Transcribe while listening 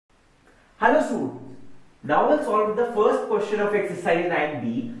Hello students, now we'll solve the first question of exercise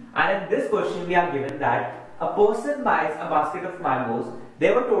 9b, and in this question we are given that a person buys a basket of mangoes.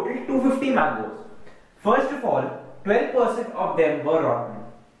 There were total 250 mangoes. First of all, 12% of them were rotten.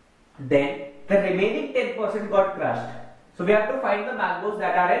 Then the remaining 10% got crushed. So we have to find the mangoes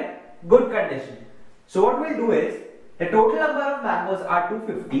that are in good condition. So what we'll do is, the total number of mangoes are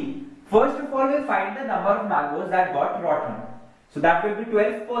 250. First of all, we'll find the number of mangoes that got rotten. So that will be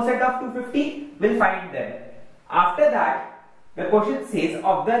 12% of 250, we'll find them. After that, the question says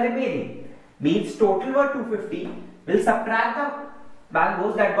of the remaining, means total were 250, we'll subtract the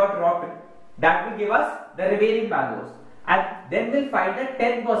mangoes that got rotten. That will give us the remaining mangoes. And then we'll find the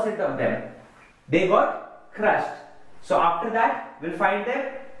 10% of them. They got crushed. So after that, we'll find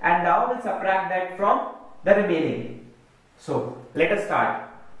them and now we'll subtract that from the remaining. So let us start.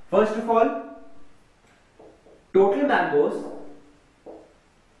 First of all, total mangoes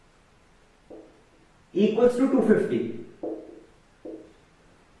equals to 250.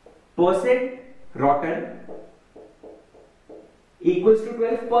 Percent rotten equals to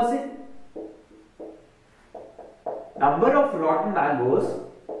 12%. Number of rotten mangoes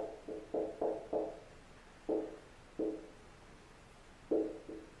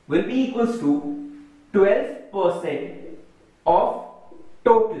will be equals to 12% of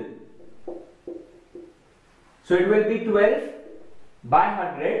total. So it will be 12 by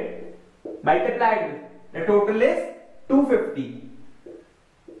 100 multiplied with, the total is 250.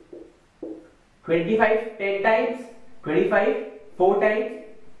 25 10 times, 25 4 times,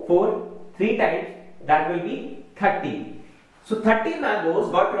 4 3 times, that will be 30. So 30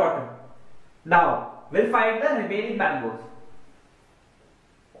 mangoes got rotten. Now we'll find the remaining mangoes.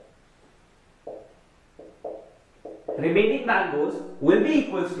 Remaining mangoes will be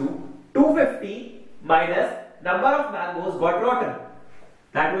equals to 250 minus number of mangoes got rotten.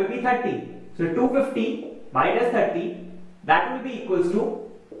 That will be 30. So 250 minus 30, that will be equals to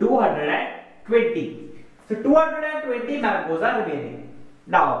 220. So 220 mangoes are remaining.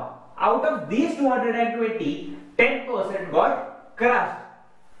 Now out of these 220, 10% got crushed.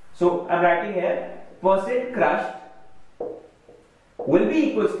 So I am writing here, percent crushed will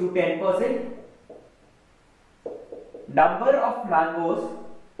be equals to 10%. Number of mangoes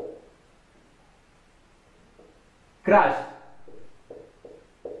crushed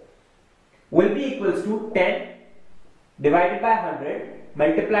will be equals to 10 divided by 100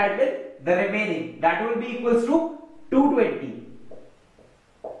 multiplied with the remaining, that will be equals to 220.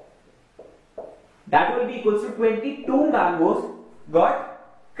 That will be equals to 22 mangoes got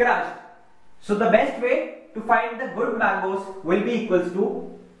crushed. So the best way to find the good mangoes will be equals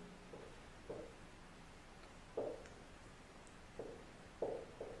to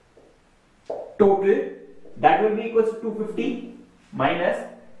total, that will be equals to 250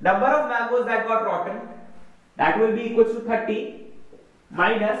 minus number of mangoes that got rotten, that will be equals to 30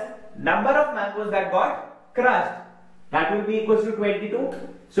 minus number of mangoes that got crushed, that will be equals to 22.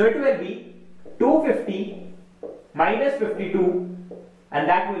 So it will be 250 minus 52 and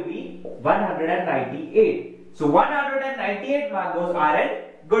that will be 198. So 198 mangoes are in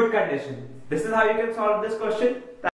good condition. This is how you can solve this question.